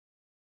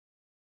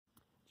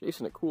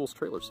Jason at Cool's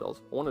Trailer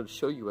Sales. I wanted to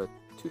show you a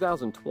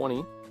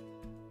 2020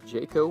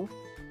 Jayco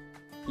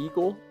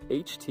Eagle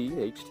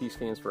HT. HT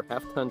stands for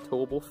half-ton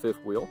towable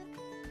fifth wheel.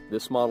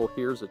 This model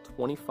here is a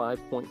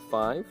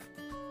 25.5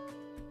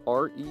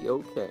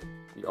 REOK.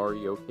 The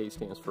REOK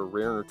stands for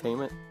Rear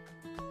Entertainment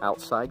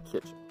Outside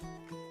Kitchen.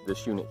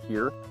 This unit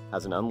here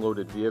has an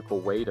unloaded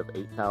vehicle weight of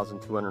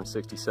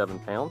 8,267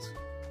 pounds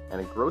and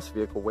a gross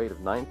vehicle weight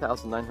of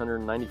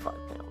 9,995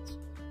 pounds.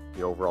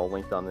 The overall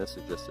length on this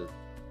is just an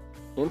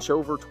inch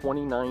over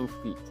 29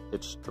 feet,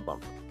 hitch to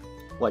bumper.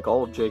 Like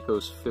all of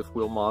Jayco's fifth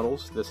wheel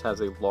models, this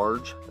has a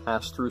large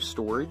pass-through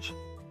storage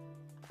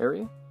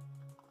area.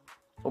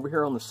 Over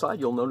here on the side,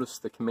 you'll notice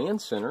the command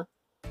center.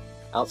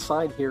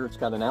 Outside here, it's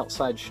got an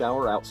outside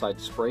shower, outside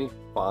spray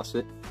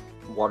faucet,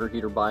 water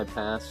heater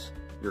bypass,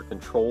 your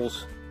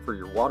controls for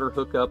your water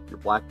hookup, your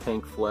black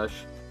tank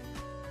flush,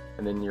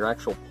 and then your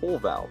actual pull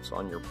valves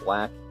on your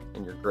black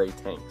and your gray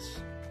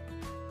tanks.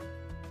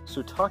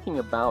 So talking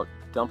about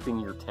dumping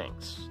your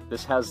tanks,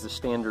 this has the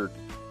standard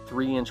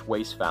 3-inch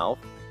waste valve,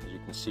 as you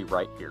can see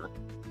right here,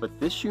 but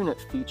this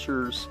unit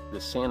features the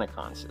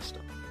Sanicon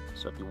system.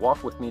 So if you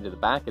walk with me to the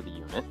back of the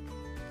unit,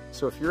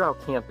 so if you're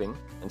out camping,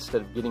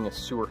 instead of getting a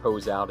sewer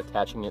hose out,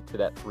 attaching it to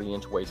that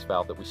 3-inch waste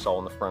valve that we saw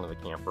in the front of the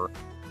camper,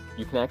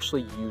 you can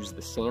actually use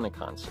the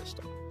Sanicon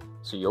system.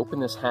 So you open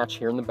this hatch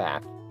here in the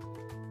back,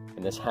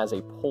 and this has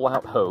a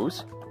pull-out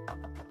hose.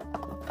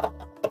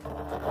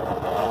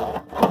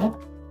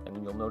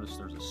 And you'll notice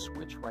there's a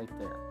switch right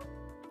there.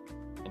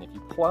 And if you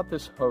pull out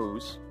this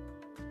hose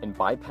and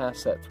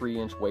bypass that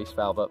 3-inch waste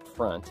valve up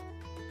front,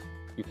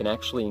 you can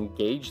actually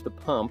engage the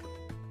pump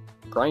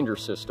grinder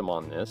system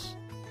on this,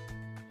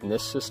 and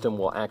this system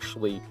will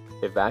actually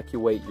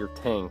evacuate your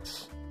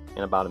tanks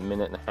in about 1.5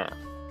 minutes,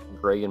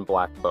 gray and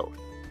black both.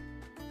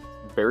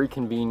 Very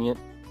convenient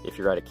if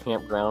you're at a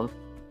campground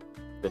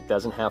that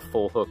doesn't have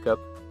full hookup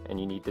and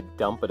you need to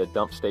dump at a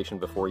dump station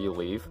before you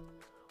leave,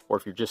 or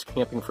if you're just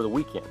camping for the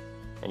weekend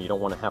and you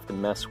don't want to have to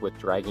mess with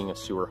dragging a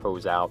sewer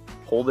hose out.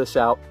 Pull this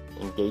out,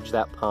 engage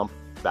that pump,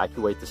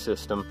 evacuate the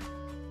system,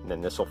 and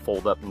then this will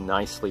fold up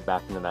nicely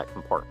back into that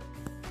compartment.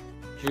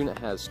 This unit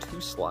has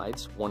 2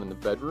 slides, one in the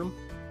bedroom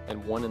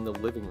and one in the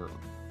living room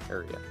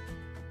area.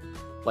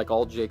 Like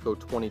all Jayco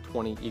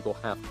 2020 Eagle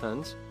half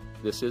tons,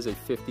 this is a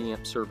 50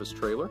 amp service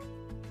trailer.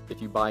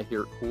 If you buy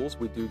here at Cool's,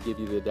 we do give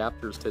you the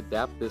adapters to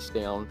adapt this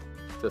down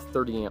to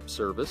 30 amp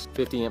service.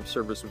 50 amp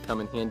service would come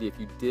in handy if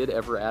you did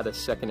ever add a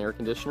second air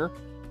conditioner,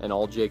 and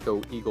all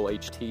Jayco Eagle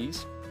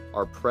HTs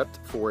are prepped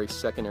for a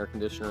second air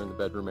conditioner in the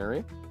bedroom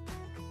area.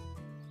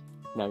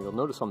 Now you'll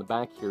notice on the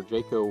back here,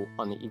 Jayco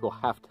on the Eagle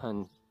half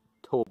ton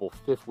towable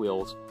fifth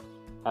wheels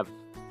have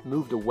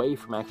moved away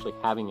from actually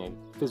having a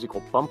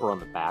physical bumper on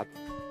the back.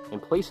 In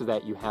place of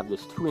that, you have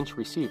this 2-inch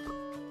receiver.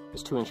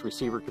 This 2-inch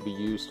receiver could be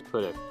used to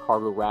put a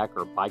cargo rack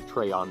or a bike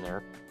tray on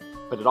there,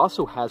 but it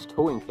also has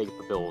towing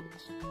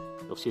capabilities.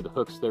 You'll see the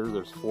hooks there,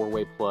 there's a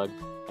 4-way plug,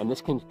 and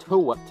this can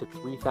tow up to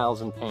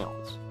 3,000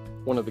 pounds.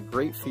 One of the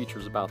great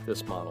features about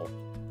this model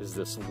is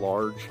this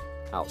large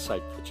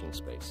outside kitchen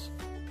space.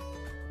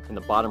 In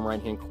the bottom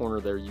right-hand corner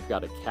there, you've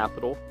got a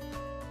Capital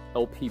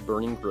LP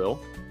burning grill.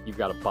 You've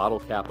got a bottle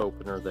cap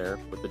opener there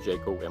with the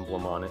Jayco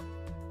emblem on it,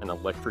 an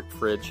electric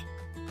fridge,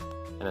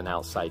 and an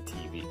outside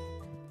TV.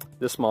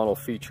 This model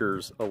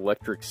features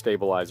electric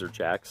stabilizer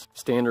jacks,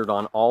 standard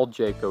on all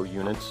Jayco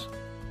units,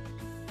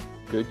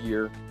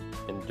 Goodyear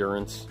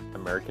Endurance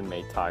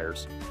American-made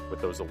tires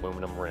with those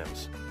aluminum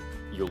rims.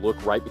 You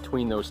look right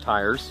between those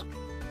tires,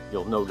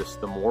 you'll notice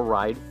the More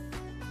Ride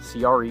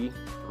CRE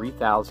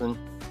 3000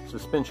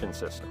 suspension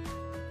system.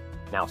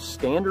 Now,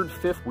 standard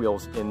fifth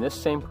wheels in this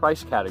same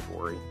price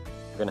category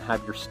are going to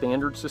have your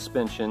standard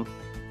suspension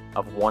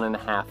of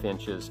 1.5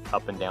 inches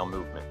up and down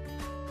movement.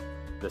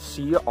 The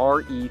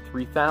CRE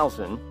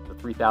 3000, the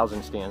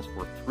 3000 stands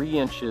for 3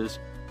 inches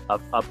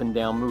of up and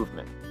down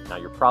movement. Now,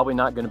 you're probably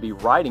not going to be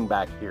riding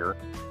back here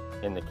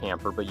in the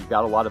camper, but you've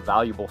got a lot of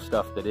valuable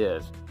stuff that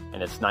is,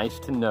 and it's nice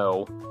to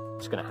know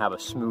it's going to have a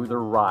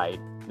smoother ride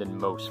than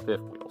most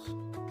fifth wheels.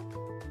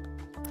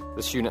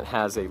 This unit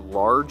has a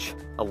large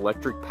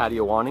electric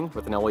patio awning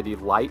with an LED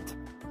light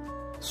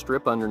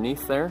strip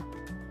underneath there,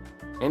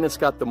 and it's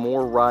got the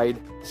More Ride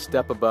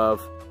step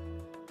above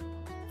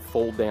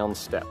fold down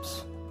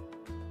steps.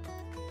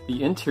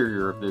 The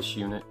interior of this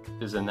unit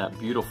is in that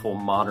beautiful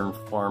modern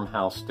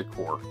farmhouse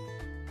decor.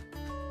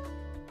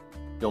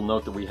 You'll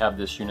note that we have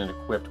this unit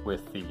equipped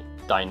with the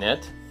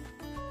dinette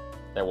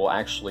that will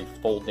actually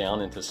fold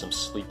down into some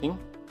sleeping,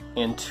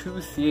 and 2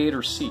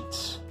 theater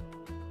seats.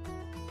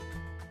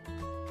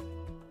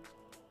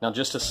 Now,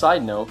 just a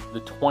side note, the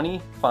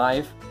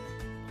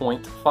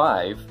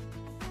 25.5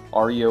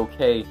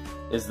 REOK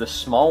is the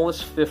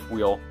smallest fifth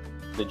wheel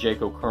that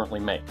Jayco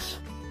currently makes.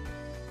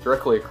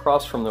 Directly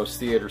across from those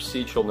theater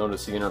seats, you'll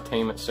notice the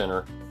entertainment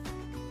center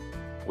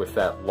with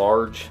that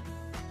large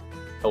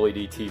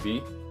LED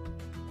TV,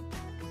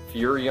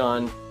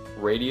 Furrion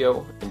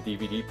radio and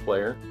DVD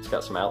player. It's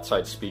got some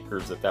outside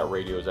speakers that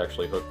radio is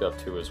actually hooked up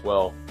to as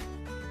well.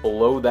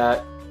 Below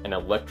that, an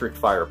electric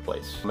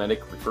fireplace,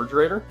 hermetic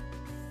refrigerator,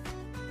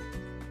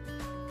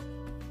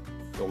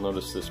 You'll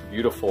notice this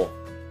beautiful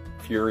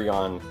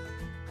Furrion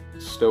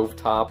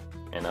stovetop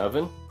and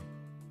oven.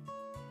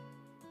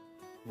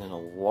 And then a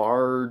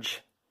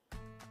large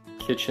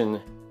kitchen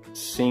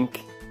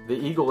sink. The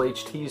Eagle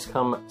HTs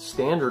come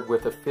standard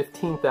with a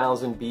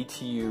 15,000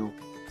 BTU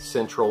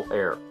central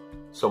air.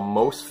 So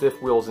most fifth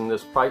wheels in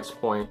this price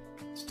point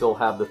still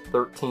have the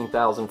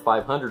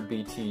 13,500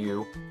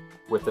 BTU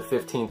with the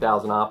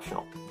 15,000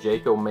 optional.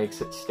 Jayco makes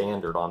it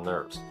standard on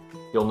theirs.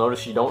 You'll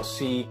notice you don't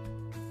see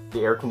the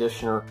air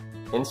conditioner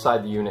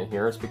inside the unit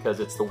here. It's because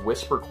it's the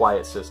Whisper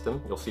Quiet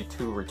system. You'll see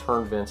two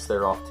return vents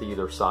there off to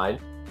either side.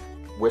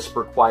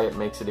 Whisper Quiet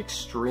makes it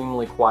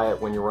extremely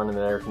quiet when you're running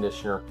the air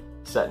conditioner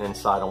sitting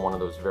inside on one of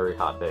those very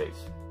hot days.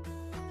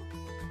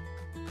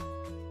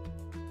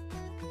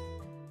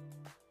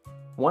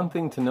 One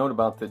thing to note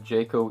about the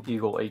Jayco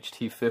Eagle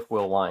HT fifth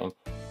wheel line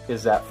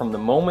is that from the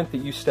moment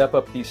that you step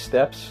up these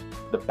steps,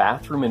 the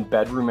bathroom and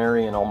bedroom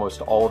area in almost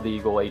all of the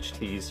Eagle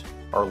HTs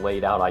are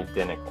laid out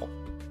identical.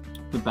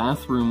 The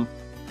bathroom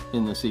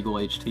in this Eagle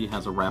HT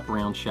has a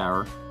wraparound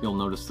shower. You'll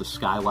notice the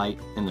skylight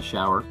in the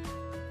shower.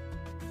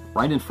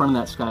 Right in front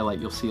of that skylight,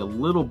 you'll see a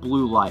little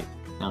blue light.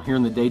 Now here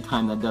in the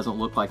daytime, that doesn't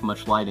look like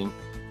much lighting,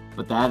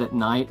 but that at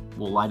night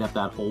will light up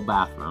that whole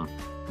bathroom.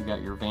 You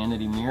got your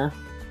vanity mirror,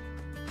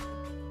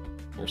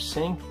 your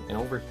sink, and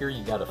over here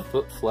you got a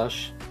foot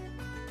flush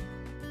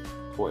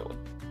toilet.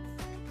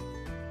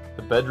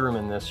 The bedroom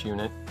in this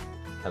unit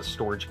has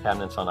storage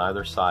cabinets on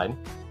either side.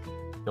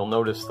 You'll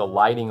notice the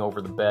lighting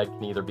over the bed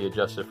can either be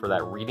adjusted for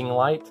that reading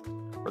light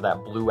or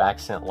that blue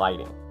accent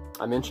lighting.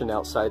 I mentioned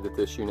outside that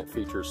this unit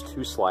features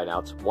two slide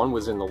outs. One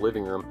was in the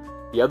living room.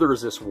 The other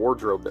is this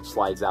wardrobe that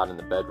slides out in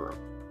the bedroom.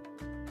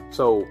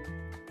 So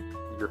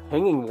your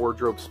hanging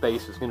wardrobe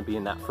space is going to be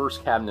in that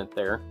first cabinet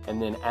there. And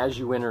then as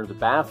you enter the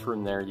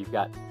bathroom there, you've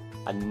got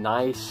a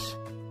nice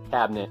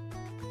cabinet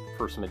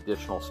for some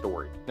additional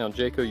storage. Now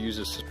Jayco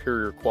uses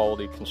superior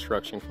quality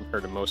construction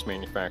compared to most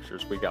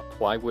manufacturers. We got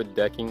plywood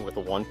decking with a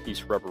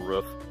one-piece rubber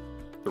roof.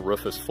 The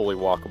roof is fully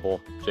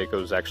walkable.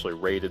 Jayco's actually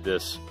rated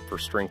this for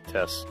strength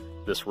tests.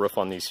 This roof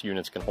on these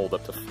units can hold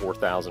up to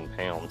 4,000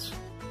 pounds.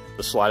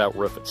 The slide-out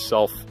roof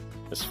itself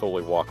is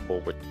fully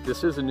walkable. But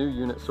this is a new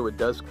unit, so it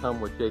does come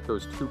with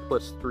Jayco's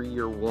 2+3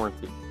 year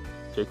warranty.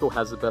 Jayco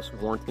has the best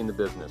warranty in the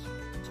business.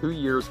 2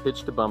 years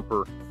hitch to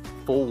bumper,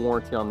 full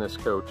warranty on this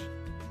coach.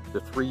 The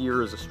 3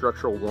 year is a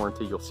structural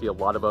warranty. You'll see a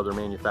lot of other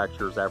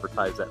manufacturers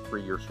advertise that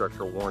 3-year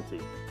structural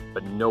warranty,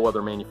 but no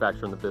other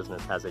manufacturer in the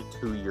business has a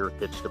 2-year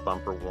hitch to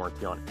bumper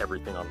warranty on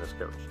everything on this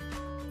coach.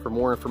 For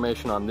more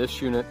information on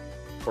this unit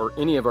or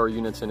any of our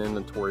units in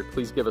inventory,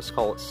 please give us a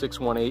call at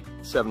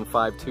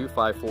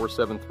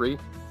 618-752-5473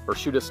 or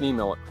shoot us an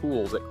email at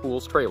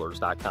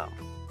cools@coolstrailers.com.